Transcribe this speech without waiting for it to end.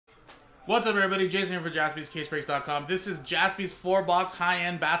What's up, everybody? Jason here for JaspysCaseBreaks.com. This is Jaspy's 4-box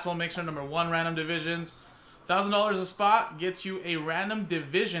high-end basketball mixer number 1 random divisions. $1,000 a spot gets you a random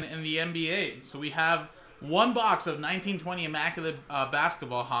division in the NBA. So we have one box of 1920 Immaculate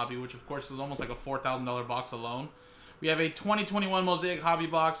Basketball Hobby, which of course is almost like a $4,000 box alone. We have a 2021 Mosaic Hobby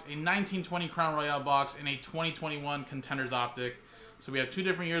box, a 1920 Crown Royale box, and a 2021 Contenders Optic. So we have 2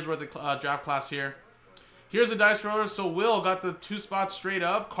 different years worth of draft class here. Here's the dice rollers. So Will got the 2 spots straight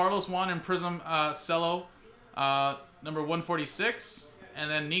up. Carlos won in Prism Cello, number 146.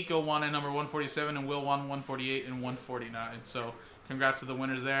 And then Nico won in number 147, and Will won 148 and 149. So congrats to the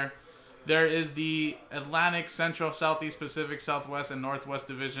winners there. There is the Atlantic, Central, Southeast, Pacific, Southwest, and Northwest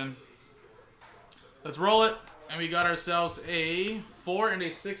division. Let's roll it. And we got ourselves a 4 and a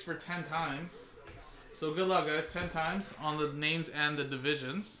 6 for 10 times. So good luck, guys. 10 times on the names and the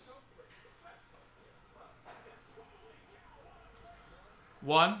divisions.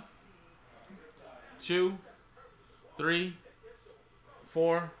 1, 2, 3,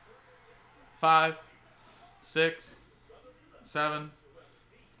 4, 5, 6, 7,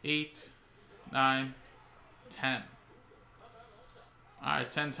 8, 9, 10.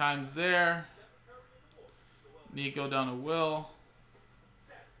 Alright, 10 times there. Nico down to Will.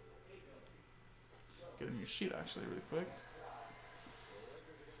 Get a new sheet actually really quick.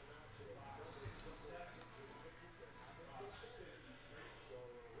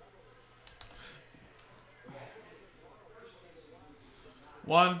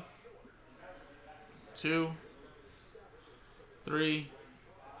 One, 2, 3,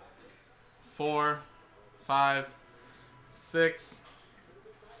 4, 5, 6,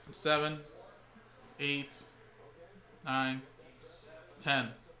 7, 8, 9, 10.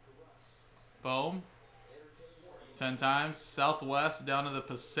 Boom. 10 times. Southwest down to the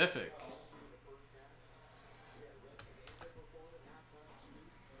Pacific.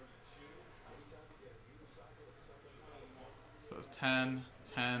 So it's 10,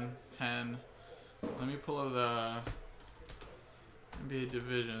 10, 10. Let me pull up the NBA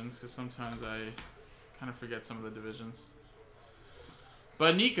divisions because sometimes I kind of forget some of the divisions.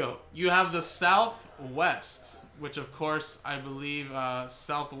 But Nico, you have the Southwest, which of course I believe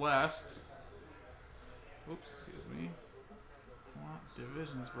Southwest. Oops, excuse me. What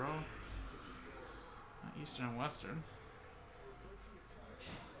divisions, bro? Not Eastern and Western.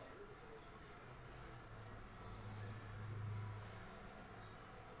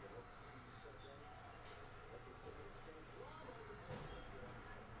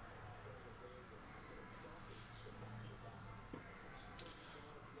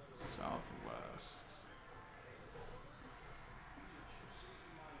 Southwest.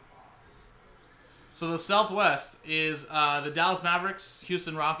 So the Southwest is the Dallas Mavericks,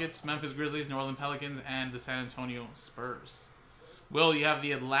 Houston Rockets, Memphis Grizzlies, New Orleans Pelicans, and the San Antonio Spurs. Will, you have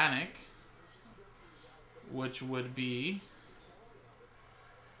the Atlantic, which would be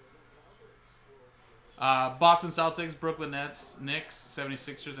Boston Celtics, Brooklyn Nets, Knicks,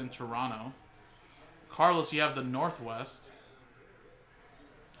 76ers, and Toronto. Carlos, you have the Northwest,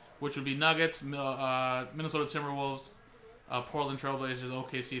 which would be Nuggets, Minnesota Timberwolves, Portland Trailblazers,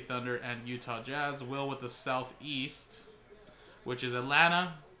 OKC Thunder, and Utah Jazz. Will with the Southeast, which is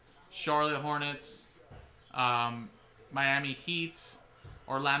Atlanta, Charlotte Hornets, Miami Heat,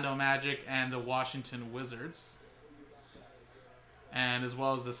 Orlando Magic, and the Washington Wizards. And as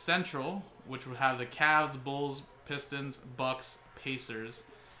well as the Central, which would have the Cavs, Bulls, Pistons, Bucks, Pacers.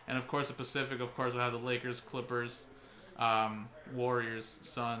 And of course the Pacific, of course, would have the Lakers, Clippers, Warriors,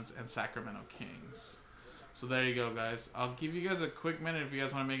 Suns, and Sacramento Kings. So there you go, guys. I'll give you guys a quick minute if you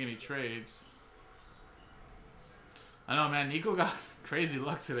guys want to make any trades. I know, man. Nico got crazy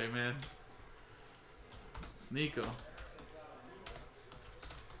luck today, man. It's Nico. Nick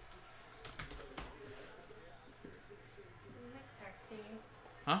texting you?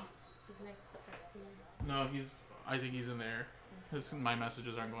 Huh? Is Nick texting you? No, I think he's in there. My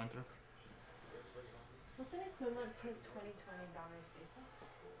messages aren't going through. What's an equivalent to 2020 dollars peso?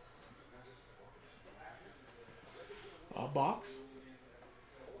 A box?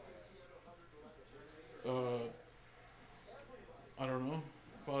 I don't know.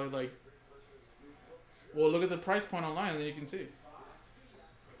 Probably like. Well, look at the price point online, and then you can see.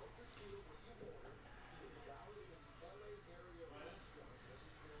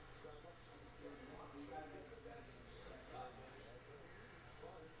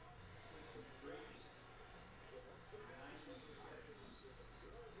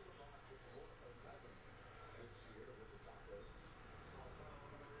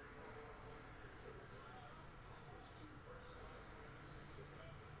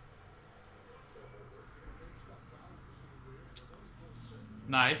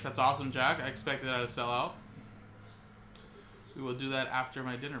 Nice. That's awesome, Jack. I expected that to sell out. We will do that after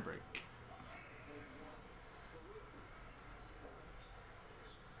my dinner break.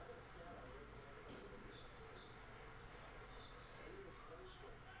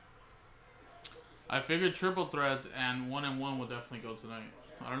 I figured triple threads and 1-in-1 will definitely go tonight.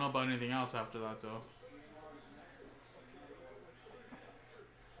 I don't know about anything else after that, though.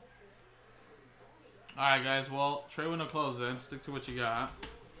 Alright, guys. Well, trade window closed then. Stick to what you got.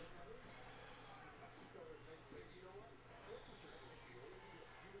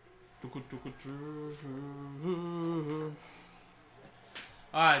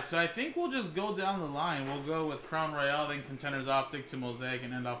 Alright, so I think we'll just go down the line. We'll go with Crown Royale, then Contenders Optic to Mosaic,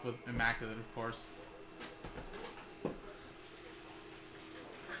 and end up with Immaculate, of course.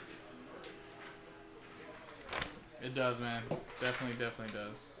 It does, man. Definitely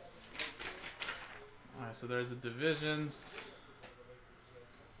does. Alright, so there's the divisions.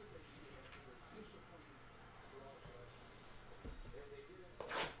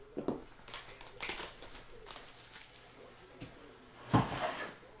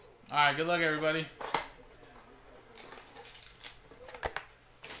 Alright, good luck, everybody.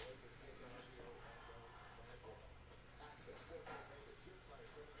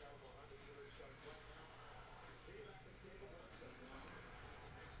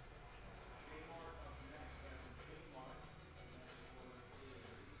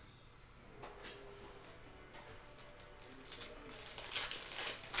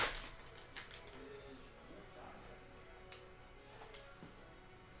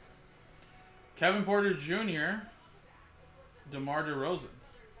 Kevin Porter Jr., DeMar DeRozan.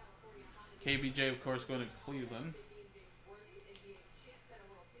 KBJ, of course, going to Cleveland.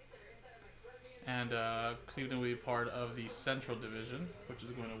 And Cleveland will be part of the Central Division, which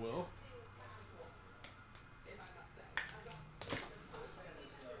is going to Will.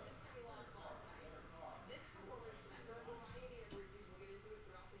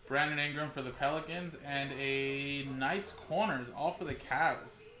 Brandon Ingram for the Pelicans. And a Knights Corners, all for the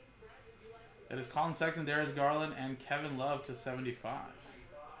Cavs. That is Colin Sexton, Darius Garland, and Kevin Love to 75.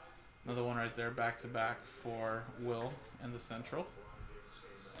 Another one right there, back-to-back for Will in the Central.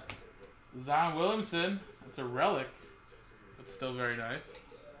 Zion Williamson, that's a relic, but still very nice.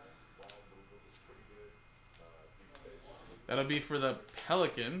 That'll be for the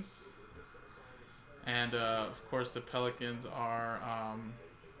Pelicans. And, of course, the Pelicans are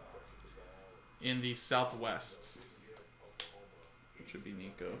in the Southwest, which would be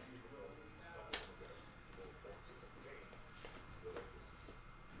Nico.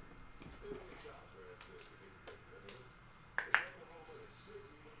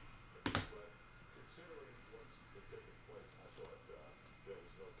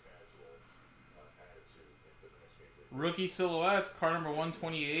 Rookie silhouettes, card number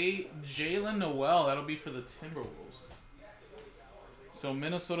 128, Jalen Noel. That'll be for the Timberwolves. So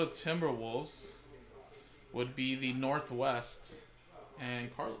Minnesota Timberwolves would be the Northwest,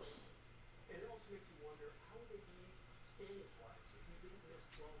 and Carlos.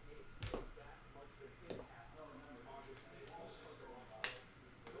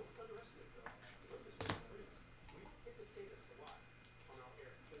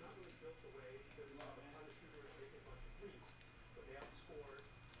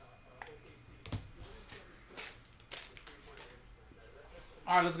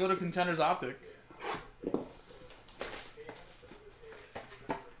 All right, let's go to Contenders Optic.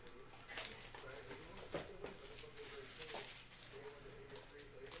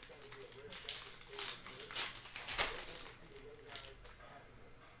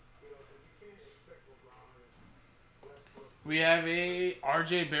 We have a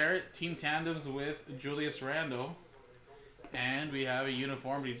RJ Barrett team tandems with Julius Randle, and we have a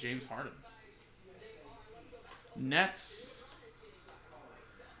uniformity James Harden. Nets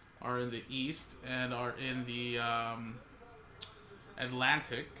are in the East and are in the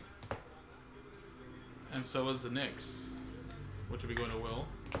Atlantic, and so is the Knicks, which will be going to Will.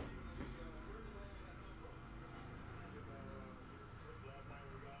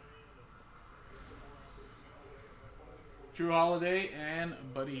 Drew Holiday and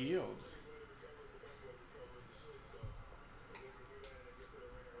Buddy Hield.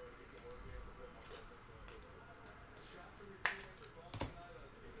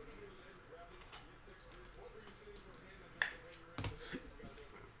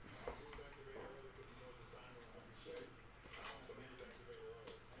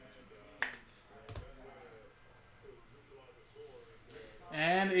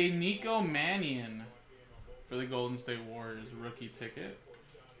 And a Nico Mannion for the Golden State Warriors rookie ticket.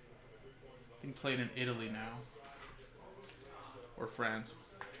 I think played in Italy now. Or France.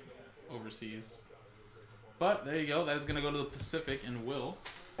 overseas. But there you go. That is going to go to the Pacific and Will.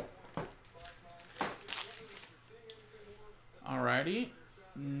 Alrighty.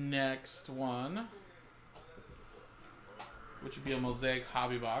 Next one, which would be a Mosaic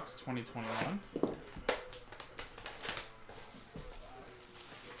Hobby Box 2021.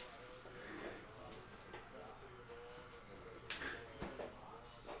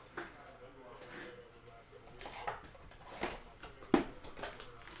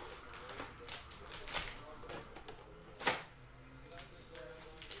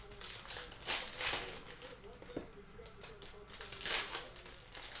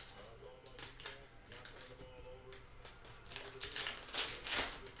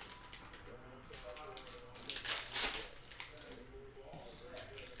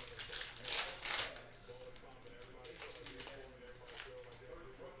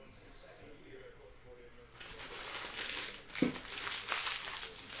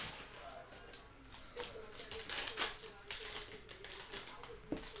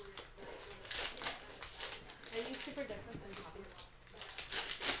 Super different than Hobby.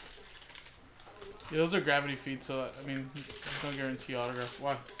 Yeah, those are gravity feeds, so I mean, there's no guarantee autograph.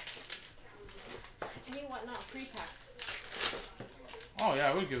 Why? Any whatnot free packs. Oh yeah,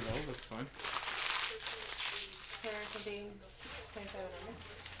 I would give those. That's fine. For something 25 and under.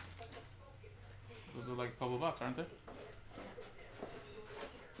 Those are like a couple bucks, aren't they? I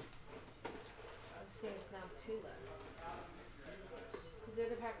was saying it's now $2 less. Because the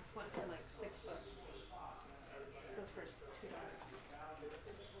other packs went for like $6. This goes for $2.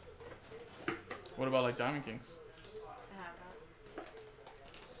 What about like Diamond Kings? I have that.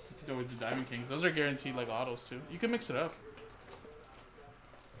 You could always do Diamond Kings. Those are guaranteed like autos too. You can mix it up.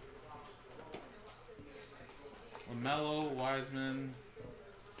 LaMelo, Wiseman,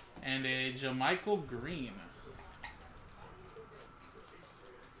 and a Jamichael Green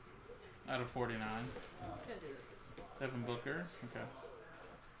out of 49. I'm just gonna do this. Devin Booker. Okay.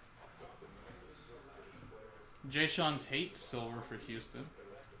 Jayshawn Tate, silver for Houston.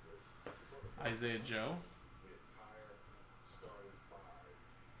 Isaiah Joe.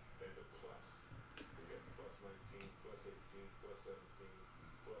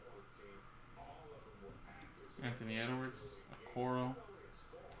 Anthony Edwards, Okoro,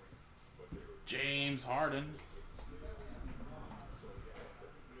 James Harden.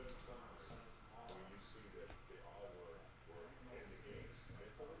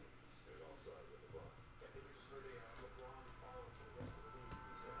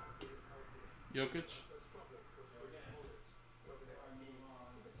 Jokic.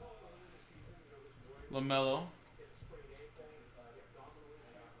 LaMelo.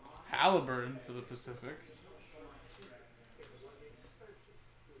 Halliburton for the Pacific.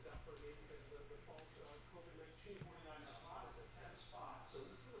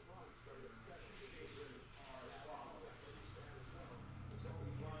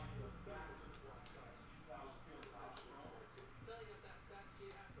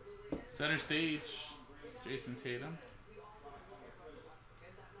 Center stage, Jason Tatum.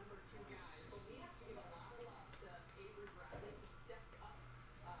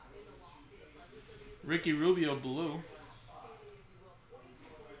 Ricky Rubio, blue.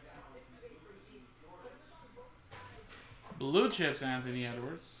 Blue chips, Anthony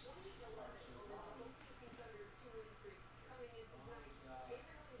Edwards.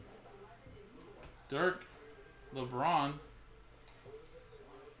 Dirk, LeBron.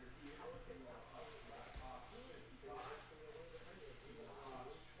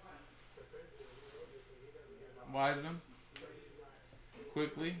 Wiseman.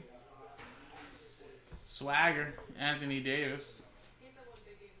 Quickly. Swagger, Anthony Davis.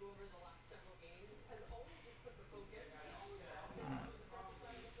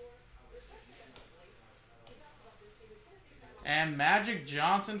 And Magic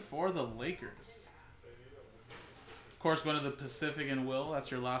Johnson for the Lakers. Of course, going to the Pacific and Will. That's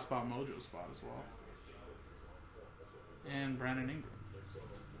your last spot mojo spot as well. And Brandon Ingram.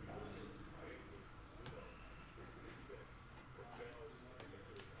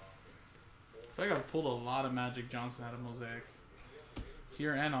 I feel like I've pulled a lot of Magic Johnson out of Mosaic.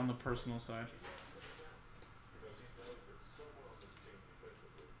 Here and on the personal side.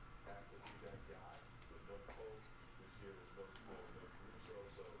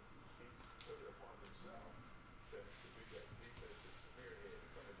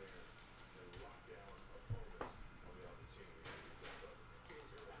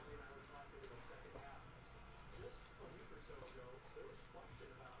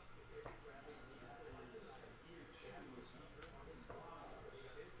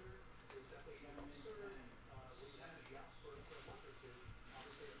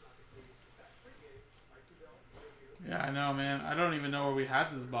 Yeah, I know, man. I don't even know where we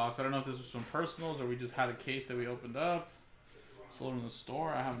had this box. I don't know if this was from personals or we just had a case that we opened up. Sold in the store.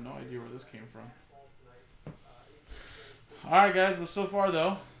 I have no idea where this came from. Alright, guys. But so far,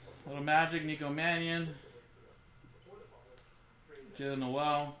 though, little Magic, Nico Mannion, Jalen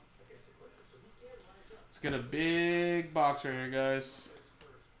Noel. Let's get a big box right here, guys.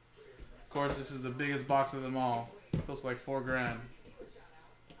 Of course, this is the biggest box of them all. Close to like $4 grand.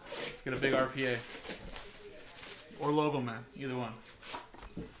 Let's get a big RPA. Or Logo Man. Either one.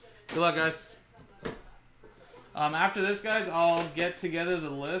 Good luck, guys. After this, guys, I'll get together the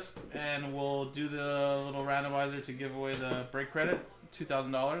list and we'll do the little randomizer to give away the break credit,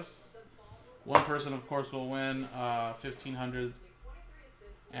 $2,000. One person, of course, will win $1,500,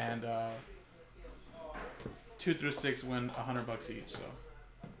 and 2 through 6 win $100 each. So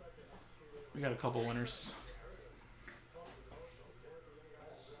we got a couple winners.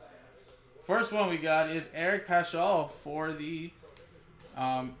 First one we got is Eric Paschal for the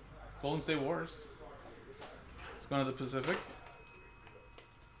Golden State Warriors. Going to the Pacific.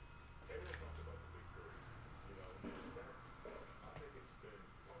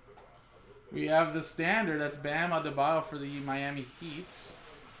 We have the standard. That's Bam Adebayo for the Miami Heat.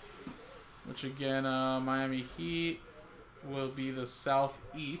 Which again, Miami Heat will be the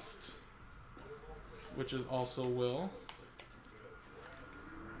Southeast. Which is also Will.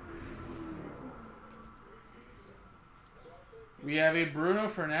 We have a Bruno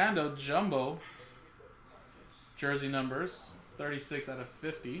Fernando Jumbo. Jersey numbers, 36 out of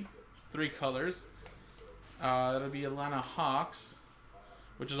 50. 3 colors. That'll be Atlanta Hawks,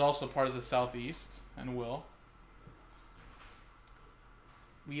 which is also part of the Southeast, and will.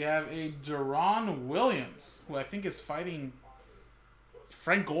 We have a Deron Williams, who I think is fighting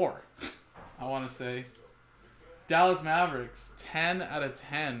Frank Gore, I want to say. Dallas Mavericks, 10 out of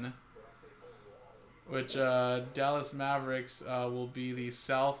 10. Which Dallas Mavericks will be the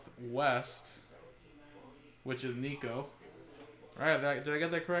Southwest, which is Nico. Alright, did I get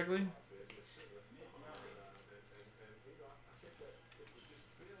that correctly?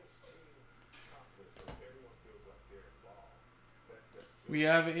 We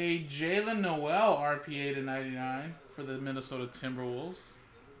have a Jalen Noel RPA to 99 for the Minnesota Timberwolves.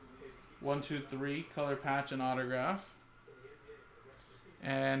 1, 2, 3, color patch and autograph.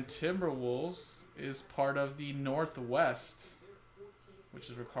 And Timberwolves is part of the Northwest, which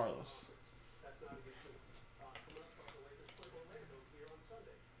is for Carlos.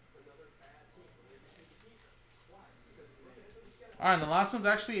 Alright, and the last one's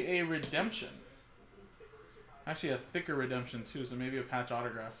actually a redemption. Actually a thicker redemption too, so maybe a patch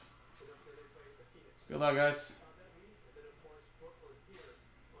autograph. Good luck, guys.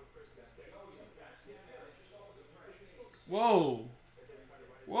 Whoa.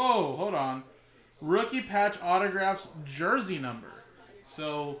 Whoa, hold on. Rookie patch autographs jersey number.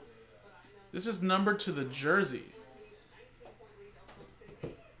 So, this is numbered to the jersey.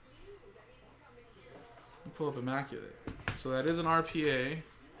 Let me pull up Immaculate. So that is an RPA.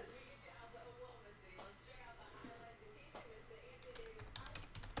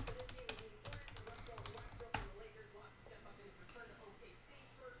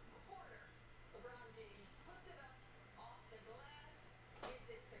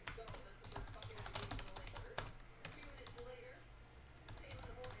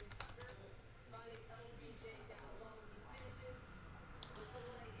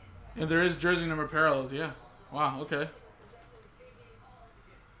 And there is jersey number parallels, yeah. Wow, okay.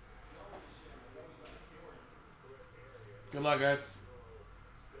 Good luck, guys.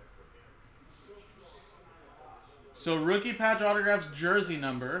 So, rookie patch autographs jersey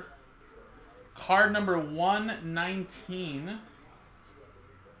number. Card number 119.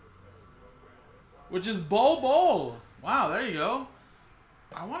 Which is Bol Bol. Wow, there you go.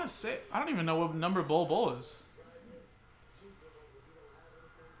 I want to say, I don't even know what number Bol Bol is.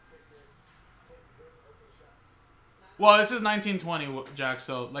 Well, this is 1920, Jack,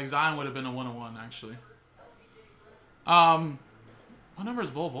 so like Zion would have been a 101 actually. What number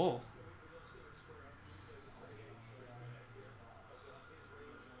is Bol Bol?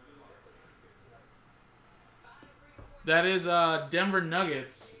 That is Denver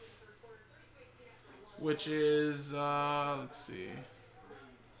Nuggets, which is let's see,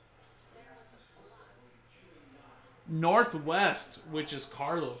 Northwest, which is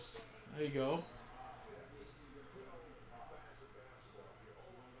Carlos. There you go.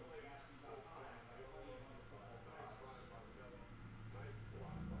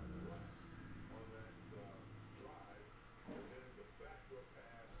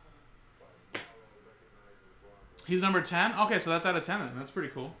 He's number 10? Okay, so that's out of 10 then. That's pretty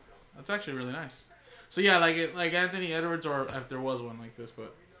cool. That's actually really nice. So yeah, like Anthony Edwards, or if there was one like this,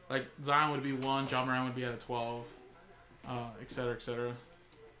 but like Zion would be 1, John Moran would be at a 12, etc., etc.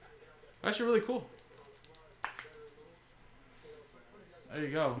 Actually, really cool. There you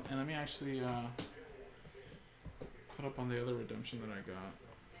go. And let me actually put up on the other redemption that I got.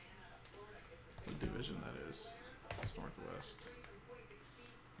 What division that is? It's Northwest.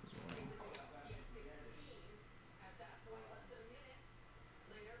 As well.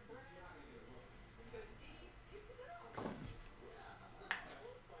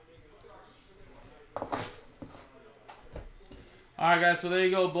 Alright guys, so there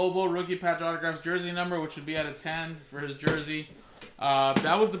you go. Bobo, rookie patch autographs, jersey number, which would be at a 10 for his jersey.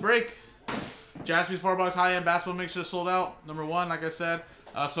 That was the break. Jaspy's 4-box high-end basketball mixer sold out. Number 1, like I said.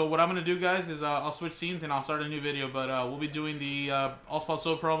 So what I'm going to do, guys, is I'll switch scenes and I'll start a new video. But we'll be doing the All-Spot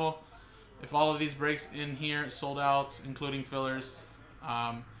Soul promo. If all of these breaks in here sold out, including fillers,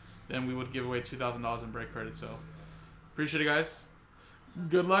 then we would give away $2,000 in break credit. So appreciate it, guys.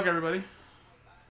 Good luck, everybody.